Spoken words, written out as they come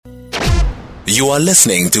You are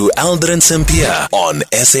listening to Aldrin Sampear on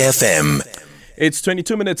SAFM. It's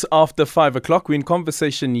 22 minutes after 5 o'clock. We're in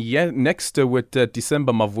conversation next with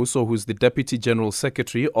December Mavuso, who's the Deputy General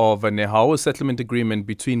Secretary of Nehawu. A settlement agreement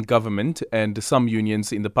between government and some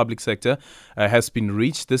unions in the public sector has been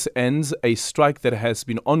reached. This ends a strike that has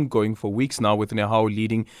been ongoing for weeks now, with Nehawu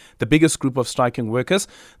leading the biggest group of striking workers.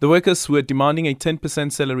 The workers were demanding a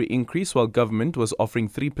 10% salary increase, while government was offering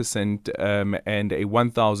 3% and a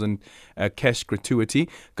 1,000 cash gratuity.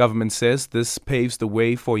 Government says this paves the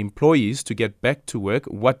way for employees to get back to work.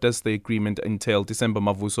 What does the agreement entail? December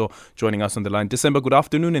Mavuso joining us on the line. December, good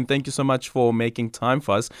afternoon, and thank you so much for making time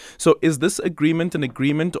for us. So is this agreement an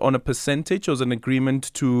agreement on a percentage, or is it an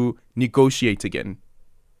agreement to negotiate again?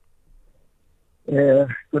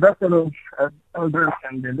 Good afternoon, Aldrin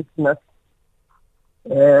and the listeners.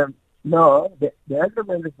 No, the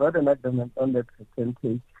agreement is not an agreement on the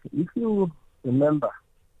percentage. If you remember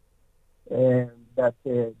that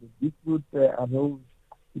the dispute arose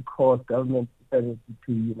because government decided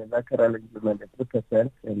to unilaterally implement the 3%,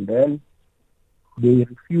 and then they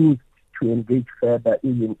refused to engage further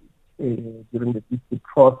even during the dispute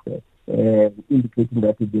process, indicating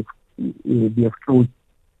that they have closed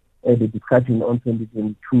the discussion on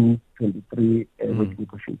 2022-23 wage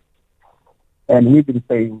negotiations. And we've been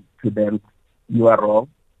saying to them, you are wrong.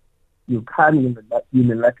 You can't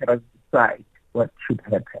unilaterally decide what should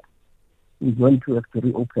happen. We're going to have to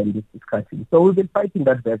reopen this discussion. So we've been fighting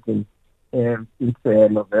that battle since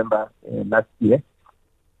November last year,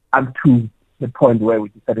 up to the point where we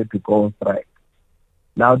decided to go on strike.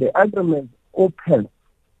 Now the agreement opens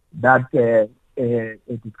that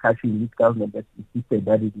discussion with government that insisted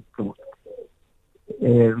that it is closed.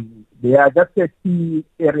 There are just a key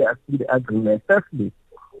areas in the agreement. Firstly,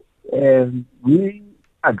 we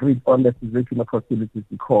agreed on the cessation of hostilities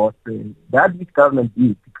because that which government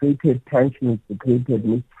did created tensions, created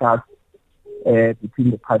mistrust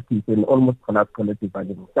between the parties, and almost collapsed collective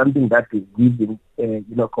bargaining. Something that we've been,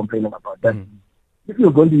 complaining about. That if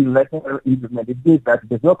you're going to unilateral implement, it means that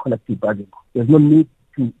there's no collective bargaining. There's no need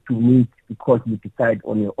to meet because you decide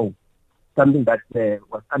on your own. Something that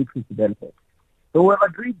was unprecedented. So we've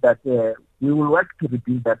agreed that we will work to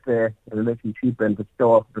rebuild that relationship and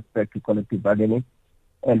restore respect to collective bargaining.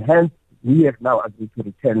 And hence, we have now agreed to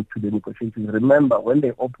return to the negotiations. Remember, when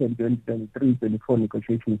they opened 2023-24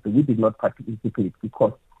 negotiations, we did not participate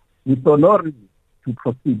because we saw no reason to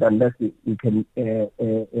proceed unless we can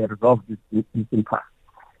resolve this impasse.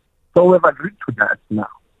 So we've agreed to that now.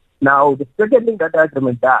 Now, the second thing that the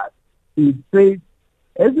agreement does is say,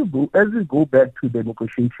 as we go back to the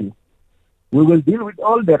negotiations, we will deal with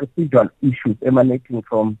all the residual issues emanating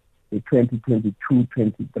from the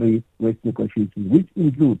 2022-23 wage negotiations, which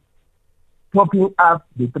include topping up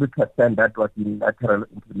the 3% that was unilaterally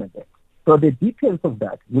implemented. So the details of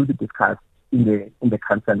that will be discussed in the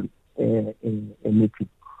council meeting.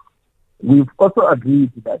 We've also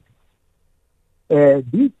agreed that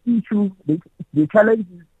these issues, the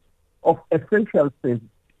challenges of essential services,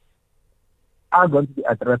 are going to be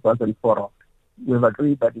addressed once and for all. We've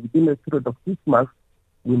agreed that within a period of 6 months,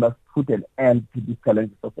 we must put an end to these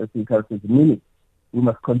challenges of essential services, meaning we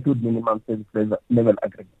must conclude minimum service level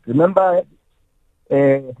agreement. Remember,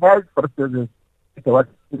 health for services, what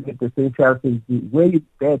is essential services, way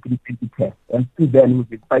back in 2010, and still then we've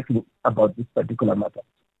been fighting about this particular matter.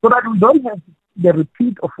 So that we don't have the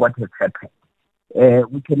repeat of what has happened.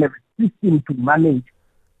 We can have a system to manage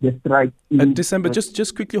the strike. December,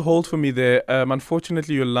 just quickly hold for me there.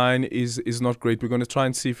 Unfortunately, your line is not great. We're going to try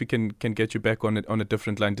and see if we can get you back on a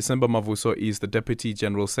different line. December Mavuso is the Deputy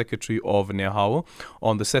General Secretary of Nehawu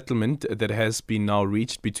on the settlement that has been now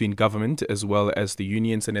reached between government as well as the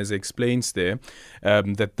unions. And as it explains there,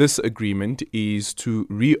 that this agreement is to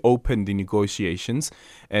reopen the negotiations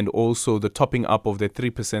and also the topping up of the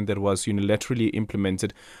 3% that was unilaterally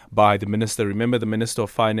implemented by the minister. Remember, the Minister of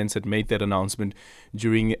Finance had made that announcement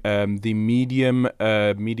during the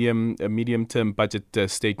medium-term budget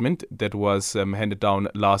statement that was handed down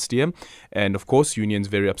last year. And of course, unions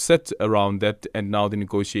very upset around that. And now the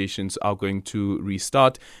negotiations are going to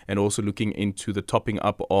restart and also looking into the topping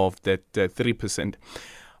up of that 3%.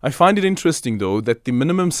 I find it interesting, though, that the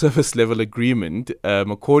minimum service level agreement,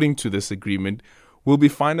 according to this agreement, will be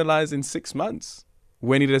finalized in 6 months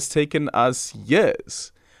when it has taken us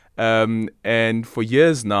years. And for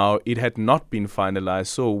years now, it had not been finalized.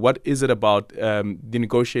 So what is it about the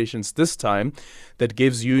negotiations this time that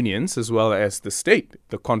gives unions as well as the state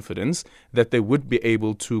the confidence that they would be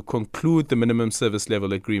able to conclude the minimum service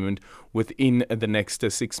level agreement within the next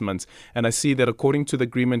 6 months? And I see that according to the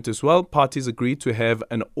agreement as well, parties agreed to have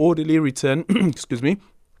an orderly return,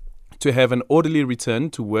 to have an orderly return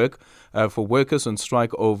to work for workers on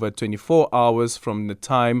strike over 24 hours from the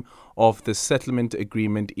time of the settlement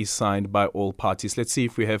agreement is signed by all parties. Let's see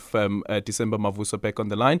if we have December Mavuso back on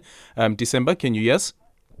the line. December, can you hear us?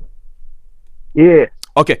 Yeah.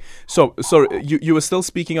 Okay, so you were still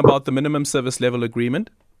speaking about the minimum service level agreement?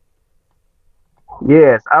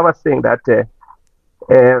 Yes, I was saying that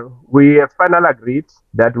we have finally agreed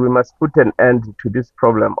that we must put an end to this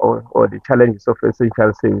problem or the challenges of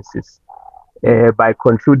essential services by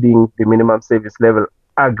concluding the minimum service level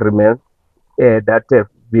agreement that have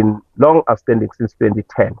been long outstanding since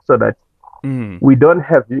 2010, so that we don't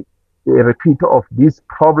have a repeat of these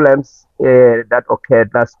problems that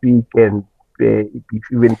occurred last week and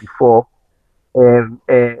even before.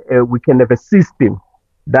 We can have a system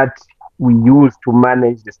that we use to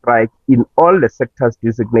manage the strike in all the sectors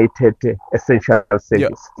designated essential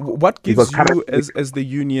service. Yeah. What gives you, as the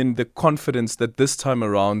union, the confidence that this time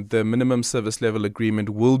around the minimum service level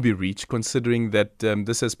agreement will be reached, considering that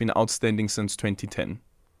this has been outstanding since 2010?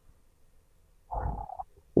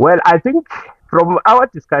 Well, I think from our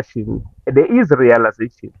discussion, there is a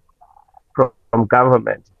realization from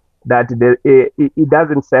government that it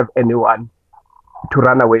doesn't serve anyone to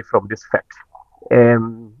run away from this fact.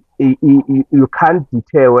 You can't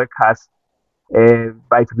deter workers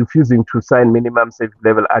by refusing to sign minimum service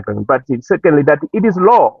level agreement. But secondly, that it is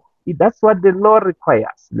law. That's what the law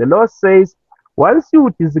requires. The law says once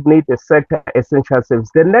you designate a sector essential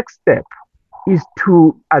service, the next step is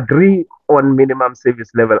to agree on minimum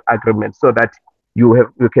service level agreement so that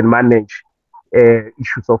you can manage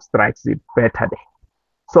issues of strikes better.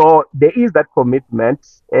 So there is that commitment.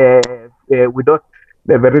 We don't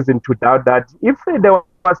have a reason to doubt that. If there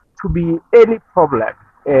was to be any problem,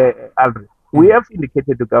 Aldrin, we have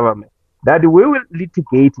indicated to government that we will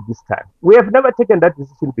litigate this time. We have never taken that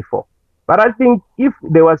decision before. But I think if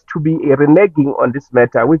there was to be a reneging on this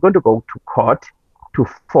matter, we're going to go to court to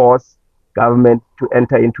force government to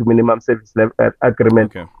enter into minimum service level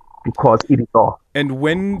agreement. Okay. Because it is law. And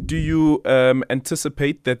when do you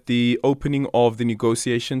anticipate that the opening of the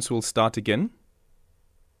negotiations will start again?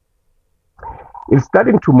 It's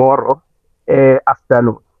starting tomorrow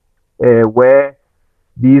afternoon, where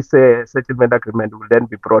this settlement agreement will then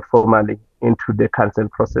be brought formally into the council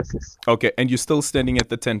processes. Okay, and you're still standing at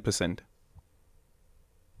the 10%?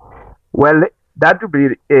 Well, that will be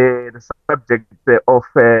the subject of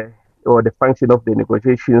or the function of the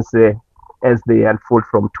negotiations as they unfold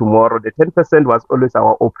from tomorrow. The 10% was always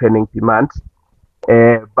our opening demand,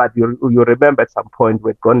 but you remember at some point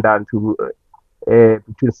we'd gone down to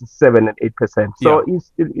between 7 and 8%. So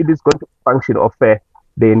it is going to function of the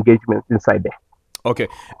engagement inside there. Okay,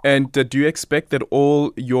 and do you expect that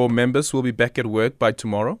all your members will be back at work by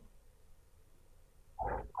tomorrow?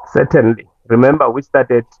 Certainly. Remember, we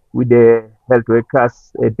started with the health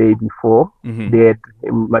workers a day before.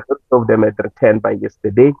 Majority of them had returned by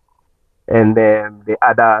yesterday. And the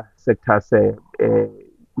other sectors,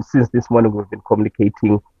 since this morning, we've been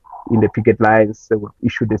communicating in the picket lines. We've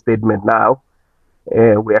issued a statement now.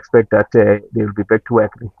 We expect that they will be back to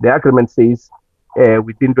work. The agreement says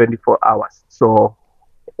within 24 hours. So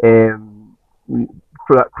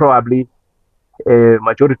probably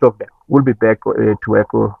majority of them will be back to work.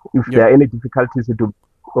 If there are any difficulties, it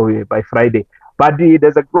will be by Friday. But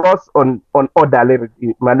there's a clause on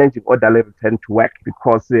managing orderly return to work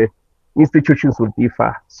because institutions will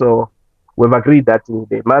differ. So we've agreed that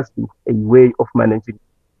there must be a way of managing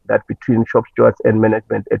that between shop stewards and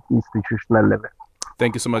management at institutional level.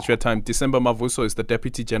 Thank you so much for your time. December Mavuso is the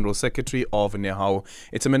Deputy General Secretary of Nehawu.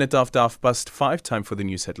 It's a minute after 5:30. Time for the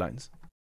news headlines.